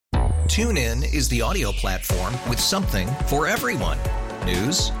TuneIn is the audio platform with something for everyone.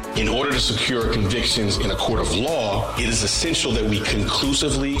 News. In order to secure convictions in a court of law, it is essential that we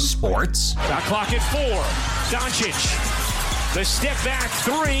conclusively. Sports. Shot clock at 4. Doncic. The step back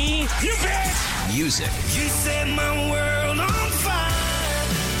 3. You bet. Music. You set my world on fire.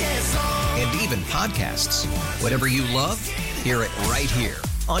 Yes, and even podcasts. Whatever you love, hear it right here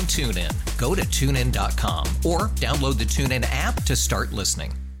on TuneIn. Go to TuneIn.com or download the TuneIn app to start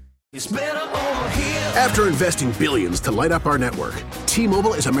listening. It's better over here. After investing billions to light up our network,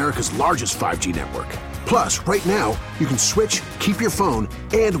 T-Mobile is America's largest 5G network. Plus, right now, you can switch, keep your phone,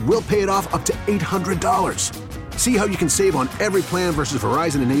 and we'll pay it off up to $800. See how you can save on every plan versus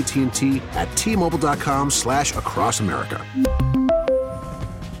Verizon and AT&T at T-Mobile.com/across America.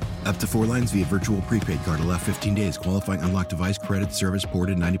 Up to 4 lines via virtual prepaid card. Allow 15 days. Qualifying unlocked device credit service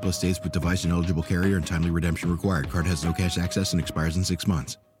ported 90-plus states with device and eligible carrier and timely redemption required. Card has no cash access and expires in 6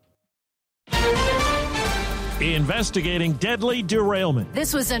 months. Investigating deadly derailment.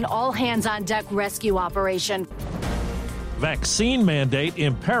 This was an all-hands-on-deck rescue operation. Vaccine mandate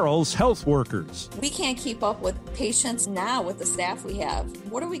imperils health workers. We can't keep up with patients now with the staff we have.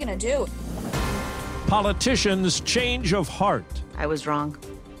 What are we going to do? Politicians' change of heart. I was wrong.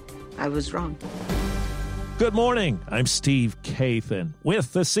 Good morning. I'm Steve Kathan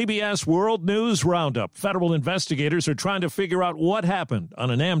with the CBS World News Roundup. Federal investigators are trying to figure out what happened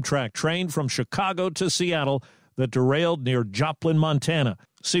on an Amtrak train from Chicago to Seattle that derailed near Joplin, Montana.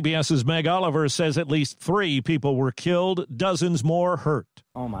 CBS's Meg Oliver says at least 3 people were killed, dozens more hurt.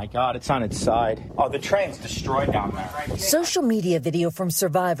 Oh, my God, it's on its side. Oh, the train's destroyed down there. Social media video from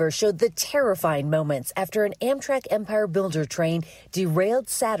survivors showed the terrifying moments after an Amtrak Empire Builder train derailed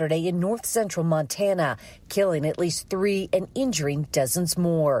Saturday in north-central Montana, killing at least 3 and injuring dozens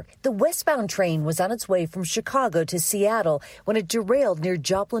more. The westbound train was on its way from Chicago to Seattle when it derailed near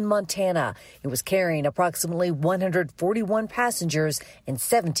Joplin, Montana. It was carrying approximately 141 passengers and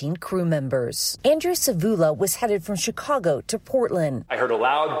 17 crew members. Andrew Savula was headed from Chicago to Portland. I heard a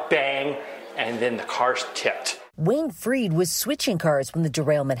loud bang, and then the car tipped. Wayne Freed was switching cars when the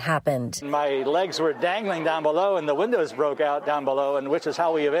derailment happened. My legs were dangling down below, and the windows broke out down below, and which is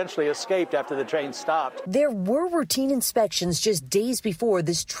how we eventually escaped after the train stopped. There were routine inspections just days before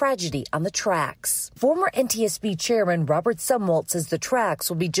this tragedy on the tracks. Former NTSB Chairman Robert Sumwalt says the tracks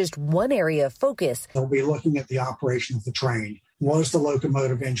will be just one area of focus. They'll be looking at the operation of the train. Was the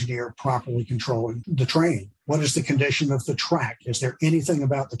locomotive engineer properly controlling the train? What is the condition of the track? Is there anything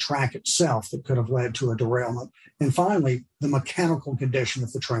about the track itself that could have led to a derailment? And finally, the mechanical condition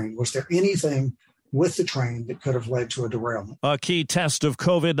of the train. Was there anything with the train that could have led to a derailment? A key test of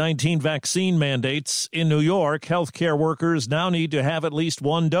COVID-19 vaccine mandates. In New York, healthcare workers now need to have at least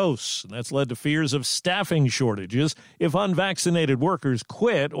 1 dose. That's led to fears of staffing shortages if unvaccinated workers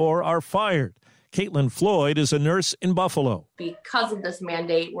quit or are fired. Caitlin Floyd is a nurse in Buffalo. Because of this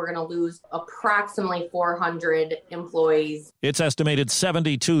mandate, we're going to lose approximately 400 employees. It's estimated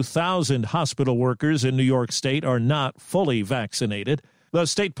 72,000 hospital workers in New York State are not fully vaccinated. The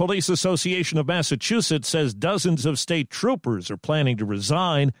State Police Association of Massachusetts says dozens of state troopers are planning to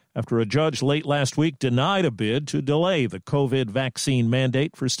resign after a judge late last week denied a bid to delay the COVID vaccine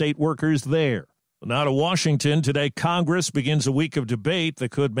mandate for state workers there. Now to Washington. Today, Congress begins a week of debate that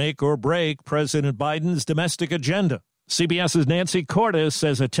could make or break President Biden's domestic agenda. CBS's Nancy Cordes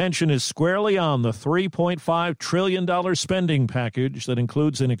says attention is squarely on the $3.5 trillion spending package that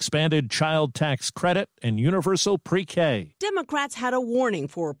includes an expanded child tax credit and universal pre-K. Democrats had a warning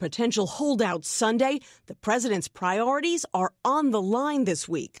for a potential holdout Sunday. The president's priorities are on the line this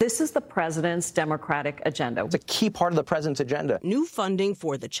week. This is the president's Democratic agenda. It's a key part of the president's agenda. New funding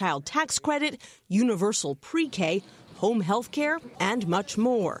for the child tax credit, universal pre-K, home health care, and much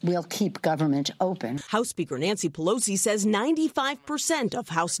more. We'll keep government open. House Speaker Nancy Pelosi says 95% of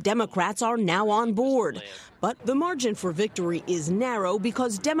House Democrats are now on board. But the margin for victory is narrow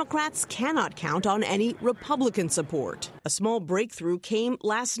because Democrats cannot count on any Republican support. A small breakthrough came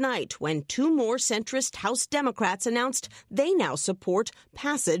last night when 2 more centrist House Democrats announced they now support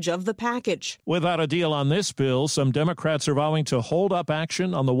passage of the package. Without a deal on this bill, some Democrats are vowing to hold up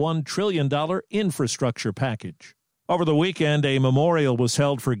action on the $1 trillion infrastructure package. Over the weekend, a memorial was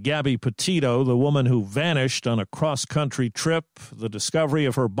held for Gabby Petito, the woman who vanished on a cross-country trip. The discovery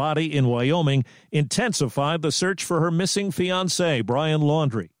of her body in Wyoming intensified the search for her missing fiancé, Brian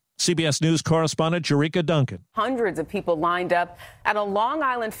Laundrie. CBS News correspondent Jerika Duncan. Hundreds of people lined up at a Long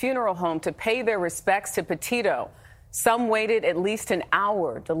Island funeral home to pay their respects to Petito. Some waited at least an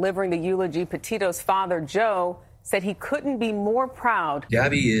hour. Delivering the eulogy, Petito's father, Joe, said he couldn't be more proud.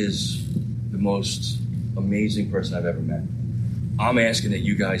 Gabby is the most amazing person I've ever met. I'm asking that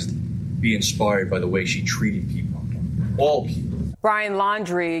you guys be inspired by the way she treated people, all people. Brian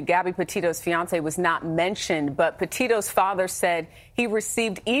Laundrie, Gabby Petito's fiance, was not mentioned, but Petito's father said he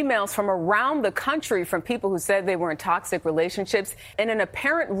received emails from around the country from people who said they were in toxic relationships. And an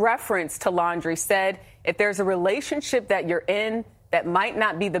apparent reference to Laundrie said, if there's a relationship that you're in that might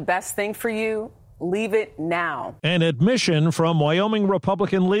not be the best thing for you, leave it now. An admission from Wyoming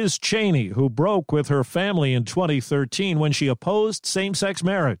Republican Liz Cheney, who broke with her family in 2013 when she opposed same-sex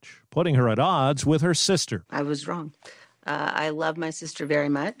marriage, putting her at odds with her sister. I was wrong. I love my sister very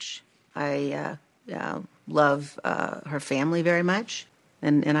much. I love her family very much,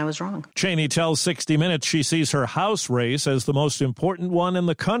 and I was wrong. Cheney tells 60 Minutes she sees her House race as the most important one in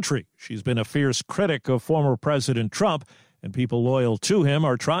the country. She's been a fierce critic of former President Trump, and people loyal to him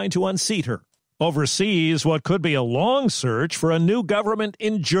are trying to unseat her. Overseas, what could be a long search for a new government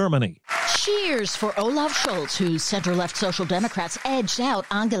in Germany. Cheers for Olaf Scholz, whose center-left Social Democrats edged out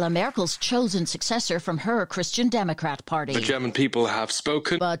Angela Merkel's chosen successor from her Christian Democrat party. The German people have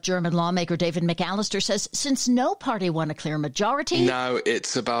spoken. But German lawmaker David McAllister says since no party won a clear majority... Now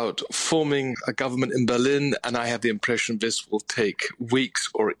it's about forming a government in Berlin, and I have the impression this will take weeks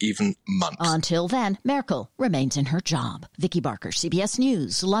or even months. Until then, Merkel remains in her job. Vicky Barker, CBS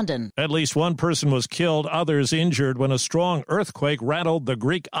News, London. At least one person was killed, others injured when a strong earthquake rattled the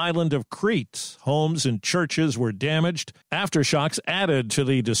Greek island of Crete. Homes and churches were damaged. Aftershocks added to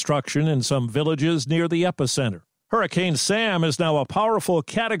the destruction in some villages near the epicenter. Hurricane Sam is now a powerful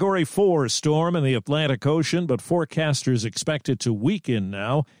Category 4 storm in the Atlantic Ocean, but forecasters expect it to weaken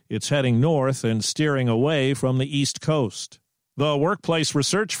now. It's heading north and steering away from the East Coast. The workplace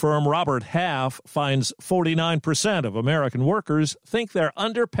research firm Robert Half finds 49% of American workers think they're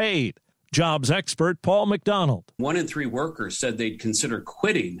underpaid. Jobs expert Paul McDonald. 1 in 3 workers said they'd consider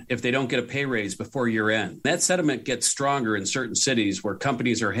quitting if they don't get a pay raise before year end. That sentiment gets stronger in certain cities where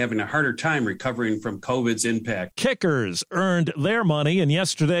companies are having a harder time recovering from COVID's impact. Kickers earned their money in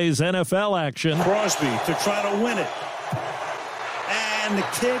yesterday's NFL action. Crosby to try to win it. And the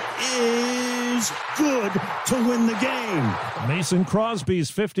kick is good to win the game. Mason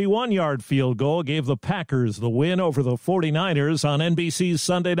Crosby's 51-yard field goal gave the Packers the win over the 49ers on NBC's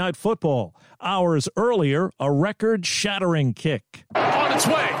Sunday Night Football. Hours earlier, a record-shattering kick. On its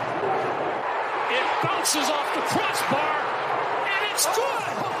way. It bounces off the crossbar, and it's good.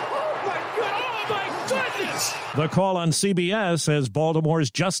 Oh, my goodness. The call on CBS as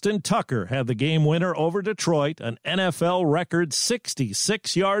Baltimore's Justin Tucker had the game winner over Detroit, an NFL record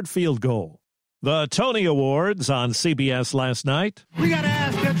 66-yard field goal. The Tony Awards on CBS last night. We gotta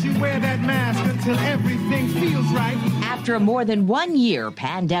ask that you wear that mask until everything feels right. After a more than 1 year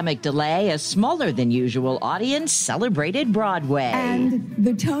pandemic delay, a smaller than usual audience celebrated Broadway. And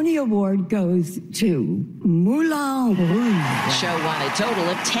the Tony Award goes to Moulin Rouge. The show won a total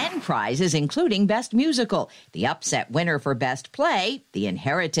of 10 prizes, including Best Musical. The upset winner for Best Play, The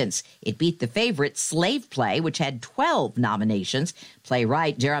Inheritance. It beat the favorite Slave Play, which had 12 nominations.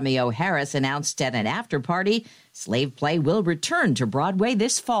 Playwright Jeremy O. Harris announced at an after-party, Slave Play will return to Broadway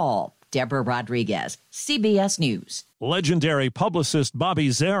this fall. Deborah Rodriguez, CBS News. Legendary publicist Bobby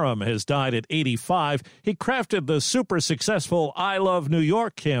Zerum has died at 85. He crafted the super-successful I Love New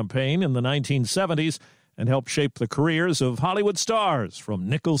York campaign in the 1970s and helped shape the careers of Hollywood stars, from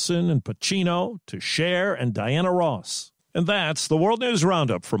Nicholson and Pacino to Cher and Diana Ross. And that's the World News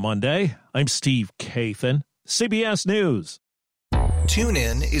Roundup for Monday. I'm Steve Kathan, CBS News.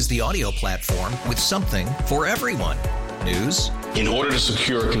 TuneIn is the audio platform with something for everyone. News. In order to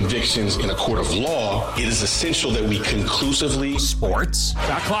secure convictions in a court of law, it is essential that we conclusively. Sports.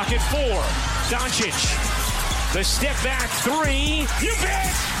 Shot clock at 4. Doncic. The step back 3. You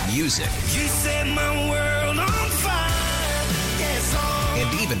bet. Music. You set my world on fire. Yes,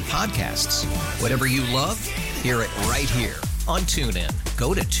 and even podcasts. Whatever you love, hear it right here on TuneIn.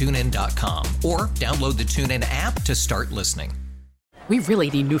 Go to TuneIn.com or download the TuneIn app to start listening. We really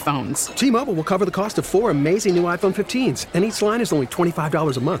need new phones. T-Mobile will cover the cost of 4 amazing new iPhone 15s, and each line is only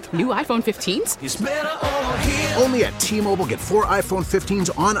 $25 a month. New iPhone 15s? It's better over here. Only at T-Mobile, get 4 iPhone 15s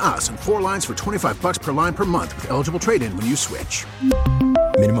on us and 4 lines for $25 per line per month with eligible trade-in when you switch.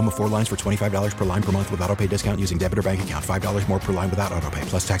 Minimum of 4 lines for $25 per line per month with autopay discount using debit or bank account. $5 more per line without autopay,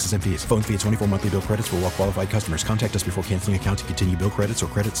 plus taxes and fees. Phone fee at 24 monthly bill credits for well-qualified customers. Contact us before canceling account to continue bill credits or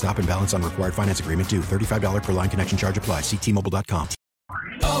credit stop and balance on required finance agreement due. $35 per line connection charge applies. See T-Mobile.com.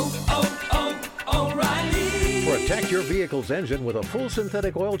 O'Reilly. Protect your your vehicle's engine with a full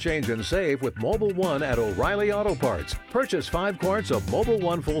synthetic oil change and save with Mobil 1 at O'Reilly Auto Parts. Purchase 5 quarts of Mobil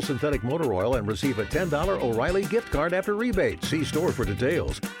 1 full synthetic motor oil and receive a $10 O'Reilly gift card after rebate. See store for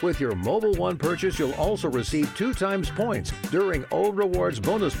details. With your Mobil 1 purchase, you'll also receive 2 times points during O Rewards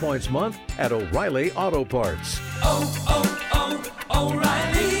Bonus Points Month at O'Reilly Auto Parts.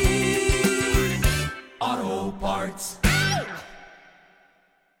 O'Reilly